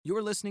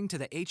You're listening to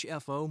the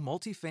HFO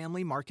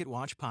Multifamily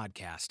Marketwatch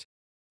podcast.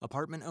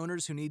 Apartment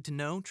owners who need to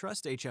know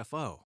trust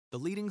HFO, the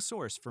leading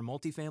source for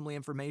multifamily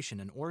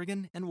information in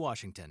Oregon and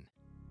Washington.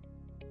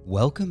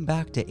 Welcome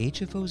back to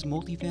HFO's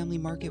Multifamily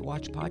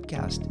Marketwatch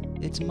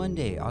podcast. It's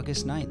Monday,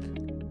 August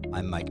 9th.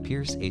 I'm Mike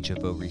Pierce,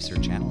 HFO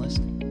Research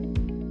Analyst.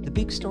 The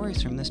big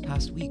stories from this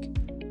past week.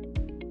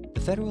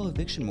 The federal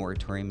eviction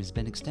moratorium has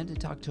been extended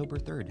to October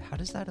 3rd. How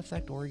does that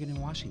affect Oregon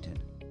and Washington?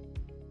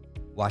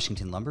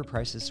 Washington lumber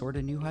prices soared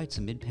to new heights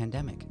amid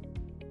pandemic.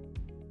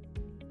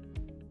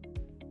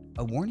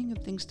 A warning of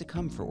things to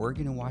come for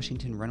Oregon and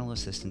Washington rental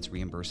assistance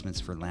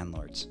reimbursements for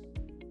landlords.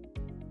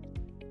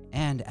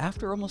 And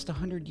after almost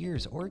 100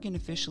 years, Oregon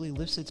officially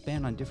lifts its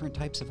ban on different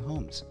types of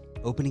homes,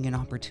 opening an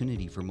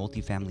opportunity for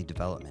multifamily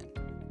development.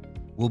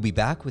 We'll be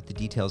back with the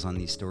details on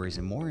these stories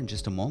and more in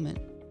just a moment.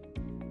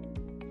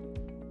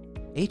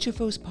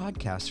 HFO's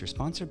podcasts are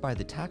sponsored by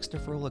the tax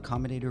deferral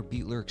accommodator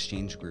Butler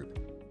Exchange Group,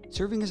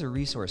 serving as a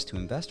resource to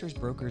investors,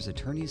 brokers,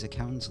 attorneys,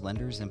 accountants,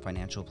 lenders, and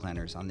financial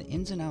planners on the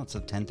ins and outs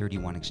of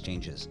 1031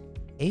 exchanges.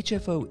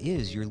 HFO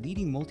is your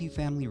leading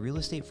multifamily real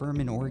estate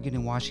firm in Oregon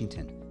and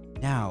Washington.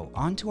 Now,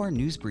 on to our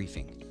news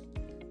briefing.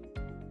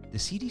 The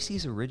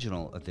CDC's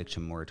original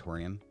eviction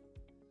moratorium,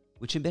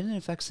 which had been in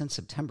effect since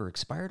September,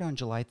 expired on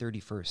July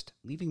 31st,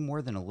 leaving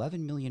more than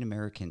 11 million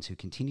Americans who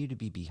continue to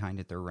be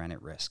behind at their rent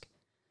at risk.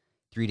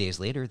 3 days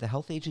later, the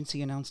health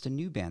agency announced a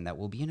new ban that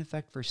will be in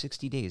effect for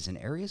 60 days in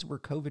areas where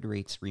COVID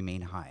rates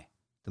remain high.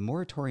 The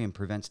moratorium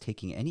prevents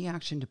taking any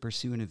action to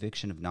pursue an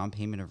eviction of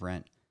non-payment of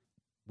rent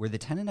where the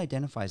tenant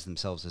identifies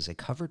themselves as a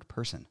covered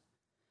person.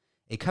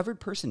 A covered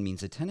person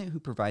means a tenant who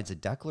provides a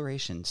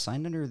declaration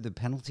signed under the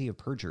penalty of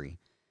perjury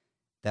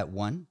that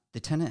 1.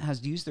 The tenant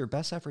has used their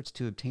best efforts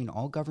to obtain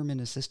all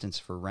government assistance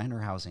for rent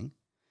or housing.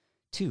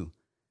 2.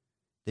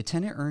 The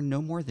tenant earned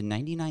no more than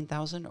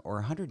 $99,000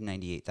 or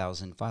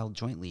 $198,000 filed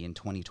jointly in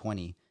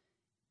 2020,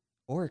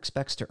 or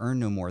expects to earn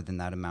no more than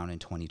that amount in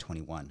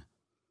 2021.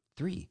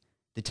 3.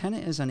 The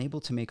tenant is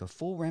unable to make a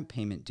full rent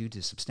payment due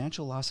to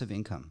substantial loss of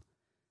income,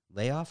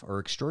 layoff, or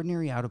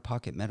extraordinary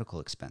out-of-pocket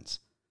medical expense.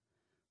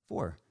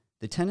 4.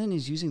 The tenant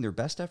is using their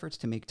best efforts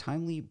to make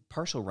timely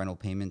partial rental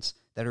payments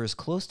that are as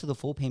close to the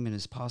full payment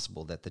as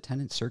possible that the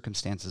tenant's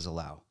circumstances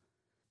allow.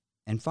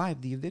 And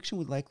 5. The eviction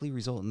would likely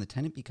result in the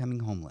tenant becoming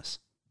homeless.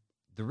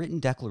 The written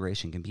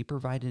declaration can be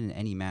provided in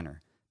any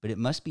manner, but it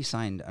must be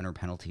signed under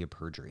penalty of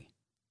perjury.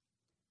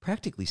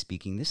 Practically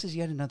speaking, this is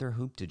yet another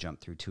hoop to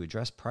jump through to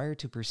address prior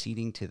to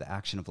proceeding to the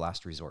action of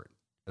last resort,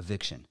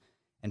 eviction,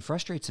 and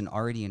frustrates an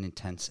already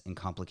intense and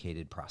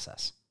complicated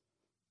process.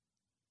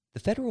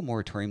 The federal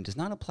moratorium does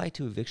not apply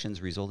to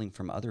evictions resulting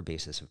from other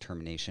basis of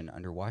termination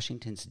under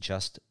Washington's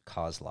just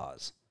cause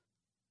laws.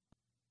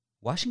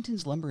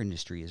 Washington's lumber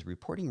industry is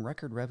reporting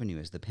record revenue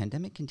as the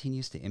pandemic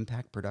continues to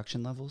impact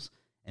production levels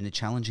and a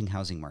challenging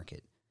housing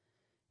market.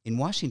 In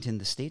Washington,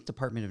 the State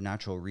Department of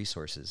Natural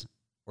Resources,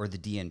 or the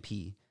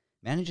DNP,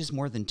 manages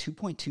more than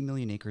 2.2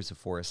 million acres of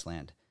forest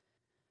land.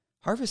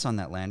 Harvests on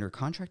that land are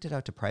contracted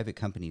out to private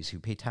companies who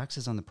pay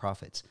taxes on the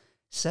profits,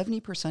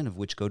 70% of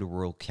which go to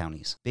rural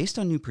counties. Based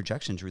on new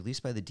projections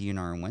released by the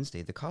DNR on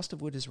Wednesday, the cost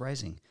of wood is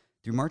rising.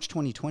 Through March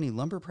 2020,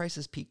 lumber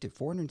prices peaked at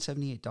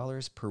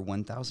 $478 per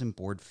 1,000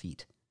 board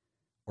feet,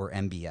 or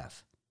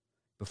MBF,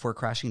 before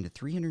crashing to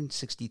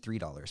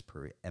 $363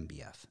 per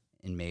MBF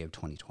in May of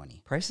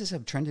 2020. Prices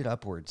have trended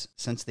upwards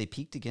since they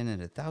peaked again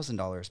at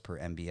 $1,000 per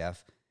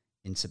MBF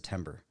in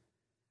September.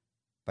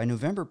 By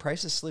November,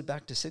 prices slid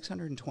back to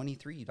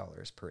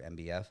 $623 per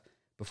MBF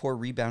before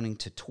rebounding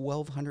to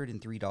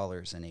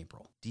 $1,203 in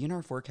April.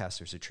 DNR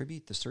forecasters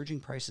attribute the surging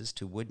prices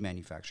to wood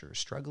manufacturers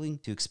struggling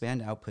to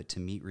expand output to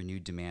meet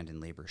renewed demand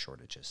and labor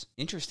shortages.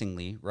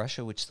 Interestingly,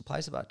 Russia, which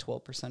supplies about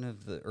 12%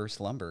 of the Earth's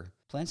lumber,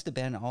 plans to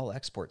ban all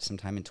exports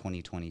sometime in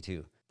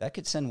 2022. That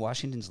could send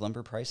Washington's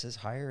lumber prices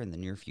higher in the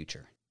near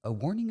future. A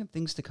warning of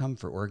things to come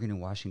for Oregon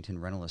and Washington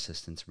rental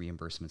assistance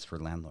reimbursements for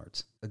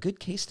landlords. A good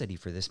case study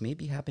for this may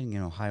be happening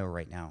in Ohio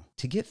right now.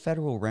 To get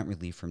federal rent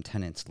relief from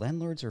tenants,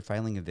 landlords are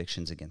filing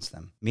evictions against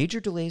them. Major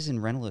delays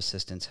in rental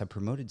assistance have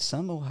promoted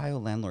some Ohio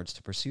landlords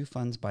to pursue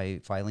funds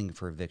by filing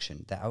for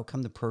eviction, the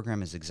outcome the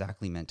program is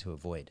exactly meant to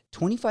avoid.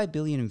 $25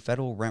 billion in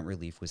federal rent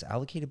relief was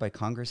allocated by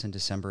Congress in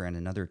December and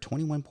another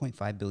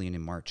 $21.5 billion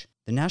in March.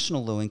 The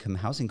National Low-Income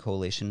Housing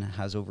Coalition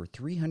has over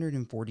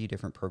 340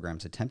 different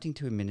programs attempting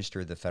to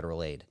administer the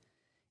federal aid.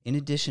 In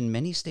addition,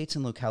 many states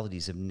and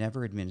localities have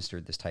never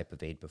administered this type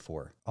of aid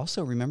before.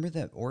 Also, remember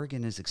that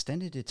Oregon has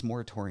extended its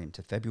moratorium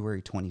to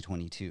February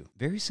 2022,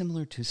 very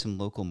similar to some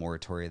local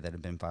moratoria that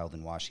have been filed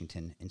in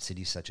Washington and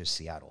cities such as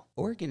Seattle.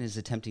 Oregon is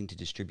attempting to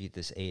distribute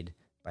this aid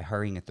by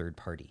hiring a third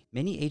party.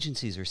 Many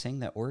agencies are saying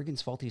that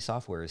Oregon's faulty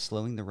software is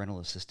slowing the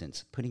rental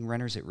assistance, putting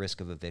renters at risk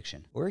of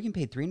eviction. Oregon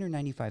paid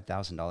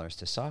 $395,000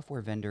 to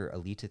software vendor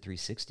Alita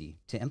 360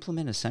 to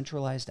implement a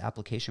centralized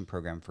application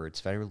program for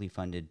its federally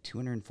funded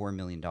 $204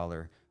 million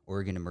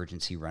Oregon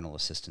Emergency Rental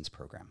Assistance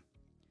Program.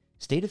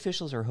 State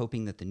officials are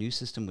hoping that the new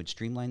system would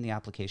streamline the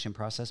application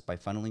process by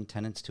funneling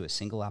tenants to a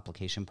single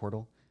application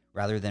portal,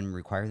 rather than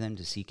require them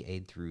to seek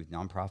aid through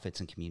nonprofits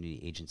and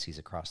community agencies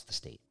across the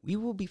state. We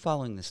will be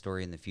following this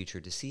story in the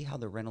future to see how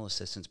the rental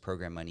assistance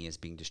program money is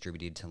being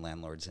distributed to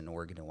landlords in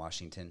Oregon and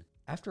Washington.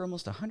 After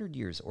almost 100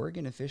 years,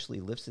 Oregon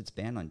officially lifts its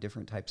ban on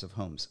different types of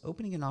homes,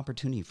 opening an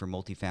opportunity for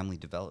multifamily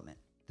development.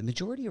 The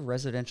majority of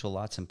residential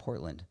lots in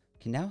Portland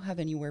can now have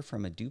anywhere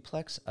from a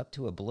duplex up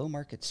to a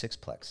below-market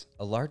sixplex,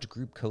 a large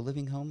group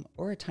co-living home,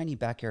 or a tiny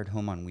backyard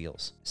home on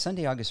wheels.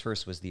 Sunday, August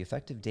 1st was the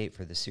effective date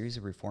for the series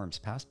of reforms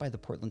passed by the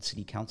Portland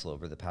City Council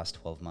over the past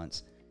 12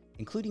 months,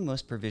 including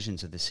most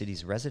provisions of the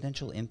city's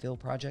residential infill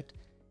project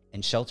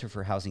and shelter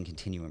for housing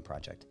continuum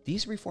project.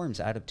 These reforms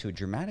add up to a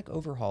dramatic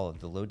overhaul of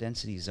the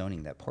low-density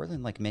zoning that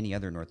Portland, like many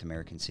other North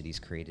American cities,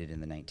 created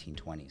in the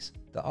 1920s.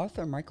 The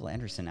author Michael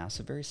Anderson asks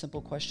a very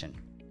simple question.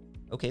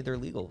 Okay, they're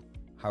legal.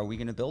 How are we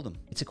going to build them?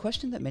 It's a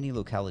question that many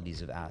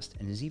localities have asked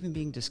and is even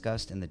being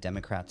discussed in the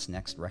Democrats'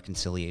 next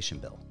reconciliation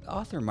bill. The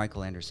author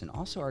Michael Anderson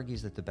also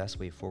argues that the best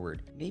way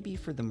forward may be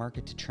for the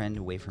market to trend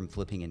away from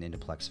flipping and into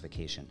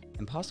plexification,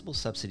 and possible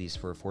subsidies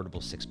for affordable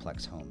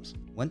sixplex homes.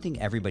 One thing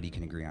everybody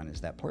can agree on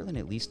is that Portland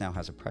at least now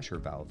has a pressure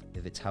valve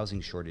if its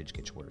housing shortage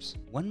gets worse.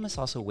 One must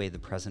also weigh the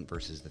present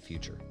versus the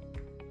future.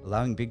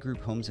 Allowing big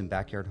group homes and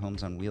backyard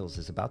homes on wheels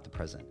is about the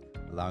present.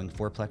 Allowing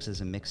fourplexes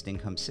and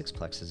mixed-income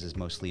sixplexes is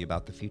mostly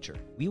about the future.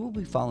 We will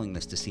be following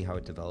this to see how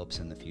it develops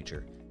in the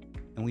future.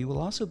 And we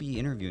will also be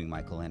interviewing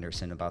Michael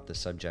Anderson about the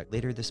subject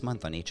later this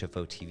month on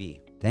HFO TV.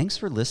 Thanks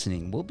for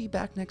listening. We'll be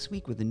back next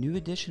week with a new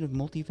edition of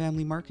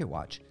Multifamily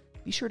Marketwatch.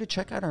 Be sure to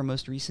check out our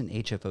most recent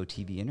HFO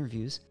TV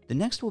interviews. The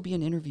next will be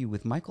an interview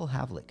with Michael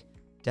Havlick,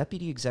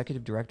 Deputy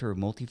Executive Director of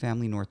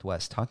Multifamily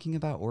Northwest, talking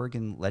about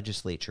Oregon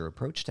Legislature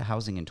approach to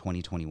housing in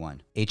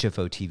 2021.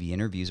 HFO TV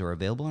interviews are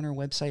available on our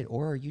website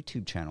or our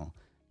YouTube channel.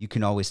 You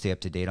can always stay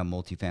up to date on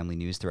multifamily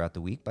news throughout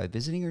the week by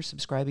visiting or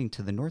subscribing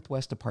to the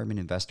Northwest Apartment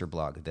Investor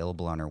blog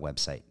available on our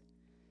website.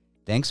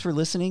 Thanks for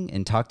listening,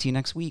 and talk to you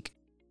next week.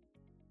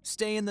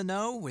 Stay in the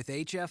know with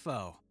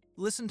HFO.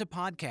 Listen to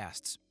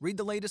podcasts, read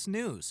the latest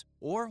news,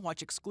 or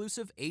watch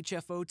exclusive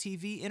HFO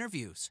TV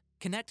interviews.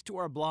 Connect to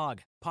our blog,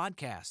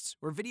 podcasts,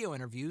 or video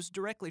interviews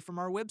directly from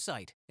our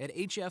website at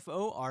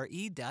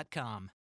hfore.com.